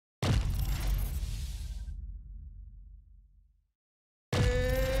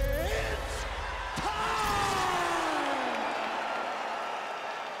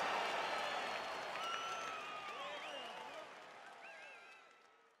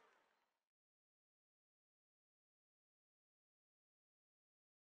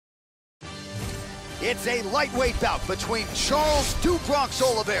It's a lightweight bout between Charles "Do Bronx"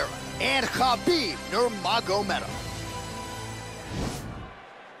 Oliviera and Khabib Nurmagomedov.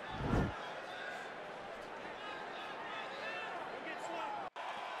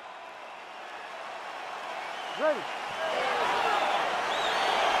 Ready.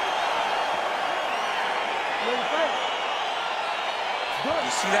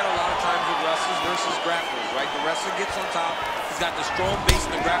 You see that a lot of times with wrestlers versus grapplers, right? The wrestler gets on top, he's got the strong base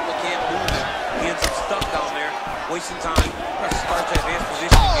and the grappler can't move him. He ends up stuck down there, wasting time. Wrestler starts to advance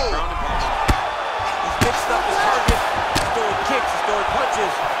position and get ground and pound. He's mixed up his target, he's throwing kicks, he's throwing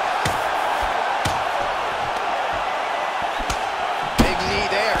punches. Big knee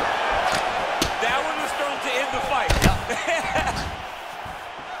there. That one was thrown to end the fight.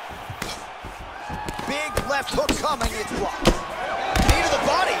 Big left hook coming, it's blocked. Knee to the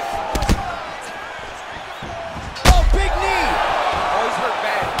body. Oh, big knee. Oh, he's hurt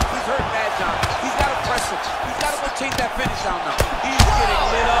bad. He's hurt bad, John. He's got to press him. He's got to go chase that finish down now. He's getting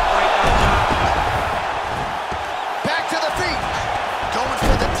lit up right now, John. Back to the feet. Going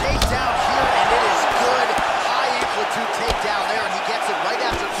for the takedown here, and it is good. High amplitude takedown there, and he gets it right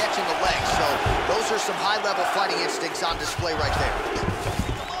after catching the leg. So those are some high-level fighting instincts on display right there.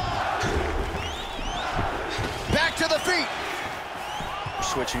 Back to the feet.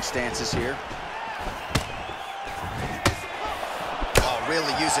 Switching stances here. Oh,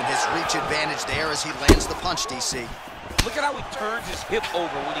 really using his reach advantage there as he lands the punch, DC. Look at how he turns his hip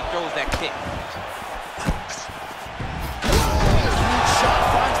over when he throws that kick. Huge shot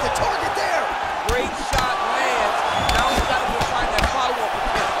finds the target there. Great shot lands. Now he's got to go find that follow-up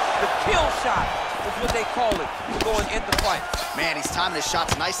attempt. The kill shot is what they call it. Going in the fight. Man, he's timing his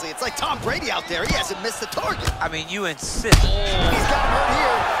shots nicely. It's like Tom Brady out there. He hasn't missed the target. I mean, you insist. He's got hurt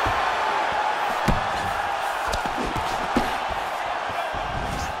here.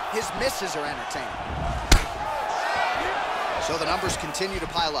 His misses are entertaining. So the numbers continue to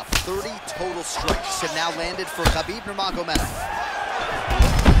pile up. 30 total strikes have now landed for Khabib Nurmagomedov.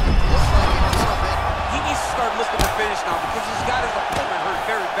 He needs to start looking to finish now because he's got his opponent hurt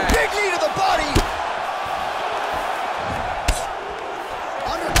very bad. Big knee to the body.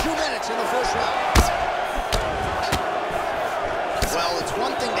 Under 2 minutes in the first round. Well, it's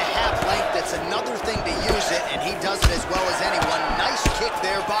one thing to have length, it's another thing to use it, and he does it as well as anyone. Nice kick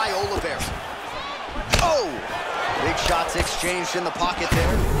there by Oliviera. Oh! Big shots exchanged in the pocket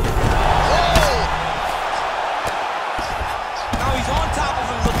there. Oh! Now he's on top of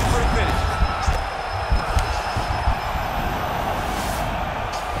him looking for the finish.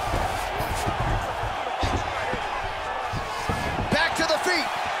 Back to the feet.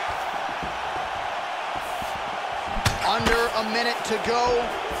 Under a minute to go.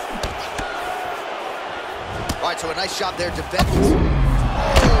 All right, so a nice shot there to Benton. Oh,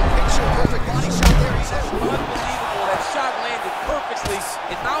 picture-perfect body shot there. He's unbelievable. That shot landed perfectly,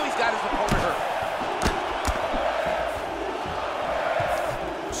 and now he's got his opponent hurt.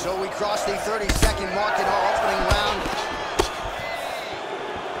 So we cross the 30-second mark in our opening round.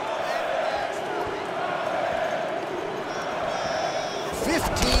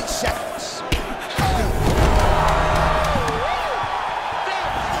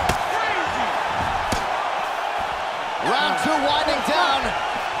 Round two winding down.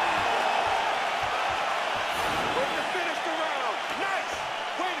 Way to finish the round. Nice.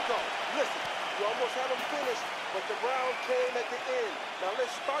 Way to go. Listen, you almost had him finished, but the round came at the end. Now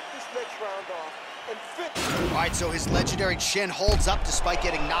let's start this next round off and finish. All right, so his legendary chin holds up despite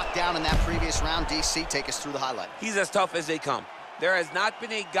getting knocked down in that previous round. DC, take us through the highlight. He's as tough as they come. There has not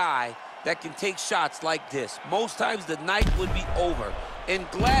been a guy that can take shots like this. Most times the night would be over, and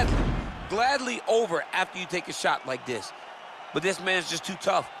gladly over after you take a shot like this. But this man's just too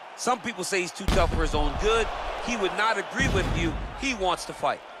tough. Some people say he's too tough for his own good. He would not agree with you. He wants to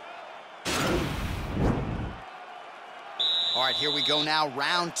fight. All right, here we go now,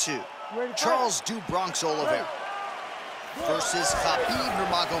 round two. Charles "Do Bronx" Oliviera versus Khabib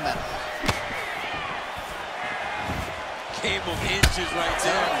Nurmagomedov. Game of inches right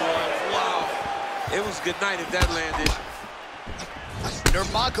there, boy. Wow. It was good night if that landed.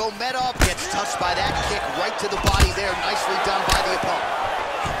 Nurmagomedov gets touched by that kick right to the body there. Nicely done by the opponent.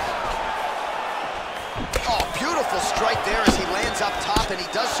 Oh, beautiful strike there as he lands up top, and he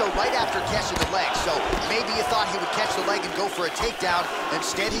does so right after catching the leg. So maybe you thought he would catch the leg and go for a takedown.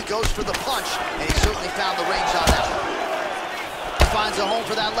 Instead, he goes for the punch, and he certainly found the range on that one. Finds a home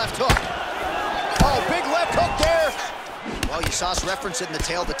for that left hook. Oh, big left hook there. Well, you saw us reference it in the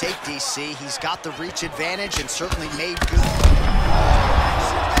tail of the tape, DC. He's got the reach advantage and certainly made good.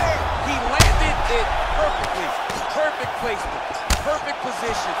 He landed it perfectly. Perfect placement, perfect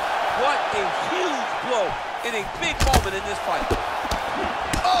position. What a huge in a big moment in this fight.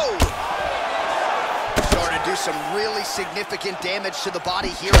 Oh! Starting to do some really significant damage to the body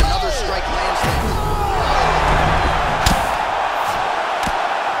here. Another strike lands there.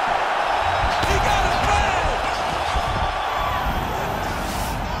 He got him bad!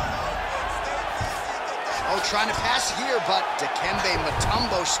 Oh, trying to pass here, but Dikembe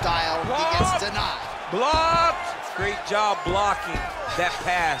Mutombo style, he gets denied. Blocked! Great job blocking that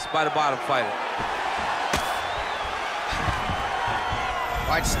pass by the bottom fighter.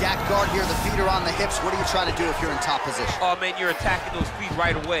 All right, stacked guard here, the feet are on the hips. What are you trying to do if you're in top position? Oh, man, you're attacking those feet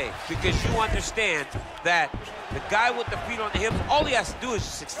right away because you understand that the guy with the feet on the hips, all he has to do is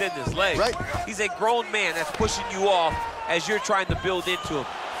just extend his legs. Right. He's a grown man that's pushing you off as you're trying to build into him.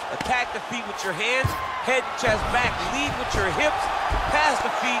 Attack the feet with your hands, head and chest back, lead with your hips, pass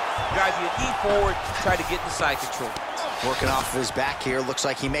the feet, drive your knee forward, try to get the side control. Working off of his back here, looks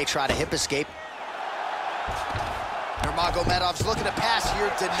like he may try to hip escape. Nurmagomedov's looking to pass here,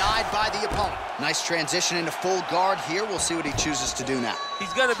 denied by the opponent. Nice transition into full guard here. We'll see what he chooses to do now.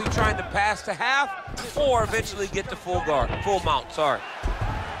 He's gonna be trying to pass to half or eventually get to full guard, full mount, sorry.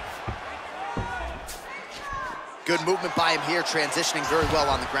 Good movement by him here, transitioning very well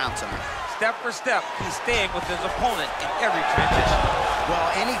on the ground tonight. Step for step, he's staying with his opponent in every transition.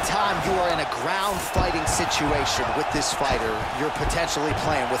 Well, anytime you are in a ground fighting situation with this fighter, you're potentially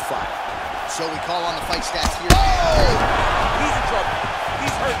playing with fire. So we call on the fight stats here. Oh! He's in trouble.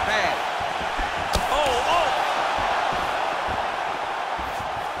 He's hurt bad. Oh, oh!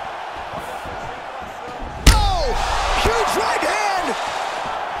 Oh! Huge right hand!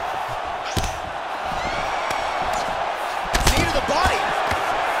 Knee to the body.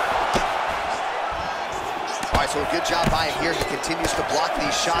 All right, so a good job by him here. He continues to block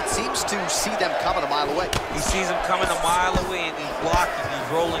these shots. Seems to see them coming a mile away. He sees them coming a mile away, and he's blocking, he's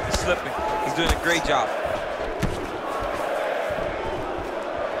rolling, he's slipping. He's doing a great job.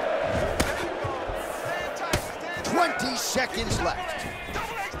 20 seconds left.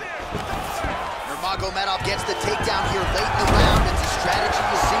 Nurmagomedov gets the takedown here late in the round. It's a strategy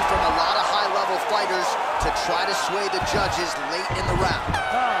you see from a lot of high-level fighters to try to sway the judges late in the round.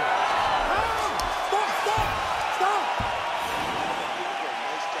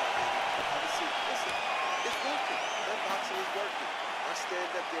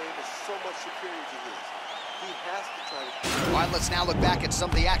 All right, let's now look back at some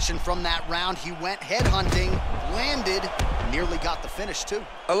of the action from that round. He went headhunting, landed, nearly got the finish too.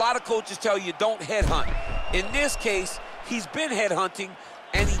 A lot of coaches tell you don't headhunt. In this case, he's been headhunting,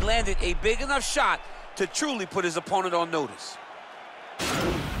 and he landed a big enough shot to truly put his opponent on notice.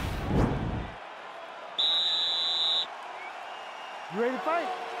 You ready to fight?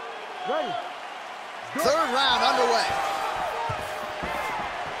 Ready. Third round underway.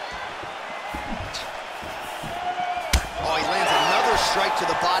 Oh, he lands another strike to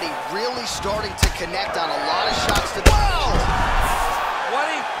the body, really starting to connect on a lot of shots to the... Wow! What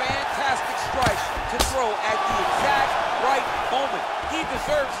a fantastic strike to throw at the exact right moment. He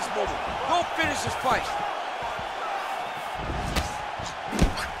deserves this moment. Go finish this fight.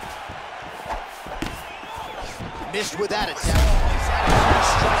 Missed with that attack. He's had a huge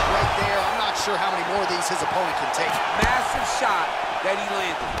strike right there. I'm not sure how many more of these his opponent can take. Massive shot that he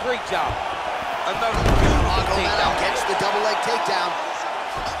landed. Great job. Another beautiful takedown. Gets the double leg takedown.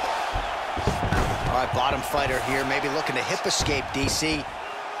 All right, bottom fighter here, maybe looking to hip escape, DC.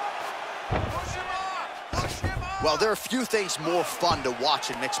 Well, there are few things more fun to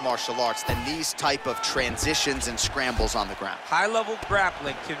watch in mixed martial arts than these type of transitions and scrambles on the ground. High-level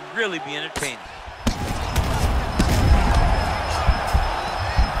grappling can really be entertaining.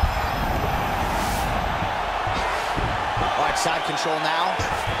 All right, side control now.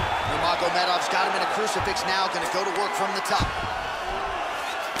 Nurmagomedov's got him in a crucifix now, gonna go to work from the top.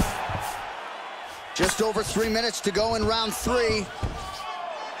 Just over 3 minutes to go in round 3.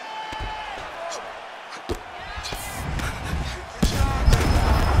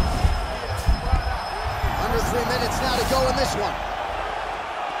 Under 3 minutes now to go in this one.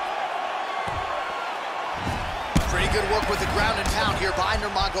 Pretty good work with the ground and pound here by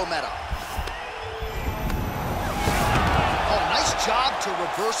Nurmagomedov. Nice job to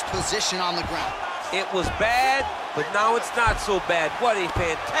reverse position on the ground. It was bad, but now it's not so bad. What a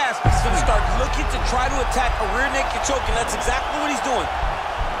fantastic. He's going to start looking to try to attack a rear naked choke, and that's exactly what he's doing.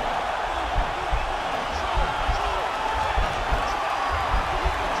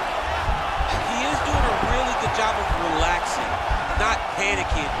 He is doing a really good job of relaxing, not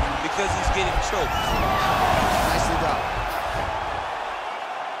panicking because he's getting choked. Nicely done.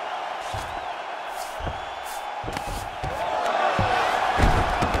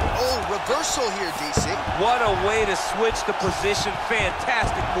 Reverse reversal here, DC. What a way to switch the position.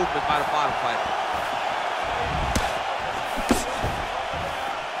 Fantastic movement by the bottom fighter.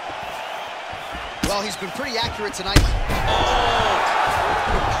 Well, he's been pretty accurate tonight. Oh!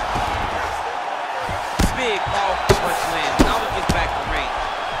 Big powerful punch lands. Now he gets back to range.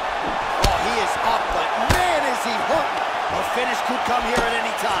 Oh, he is up, but man, is he hurting. A finish could come here at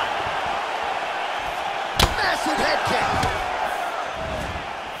any time. Massive head kick.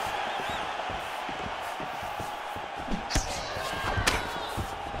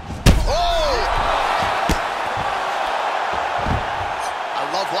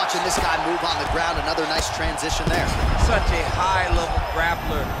 Watching this guy move on the ground, another nice transition there. Such a high-level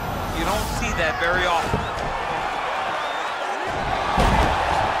grappler. You don't see that very often.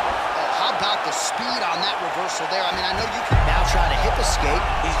 Oh, how about the speed on that reversal there? I mean, I know you can now try to hip escape.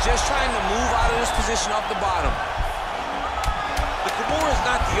 He's just trying to move out of this position off the bottom. The Kimura is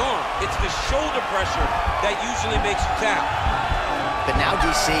not the arm. It's the shoulder pressure that usually makes you tap. But now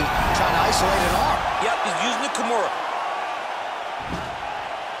DC trying to isolate an arm. Yep, he's using the Kimura.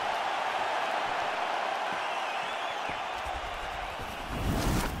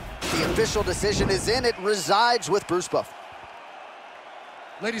 The official decision is in. It resides with Bruce Buff.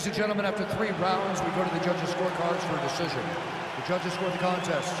 Ladies and gentlemen, after 3 rounds, we go to the judges' scorecards for a decision. The judges scored the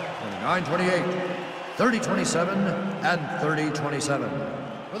contest 29-28, 30-27, and 30-27.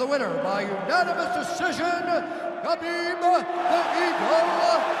 For the winner by unanimous decision, Khabib, the Eagle,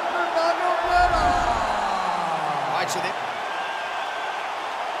 Nurmagomedov. All right, so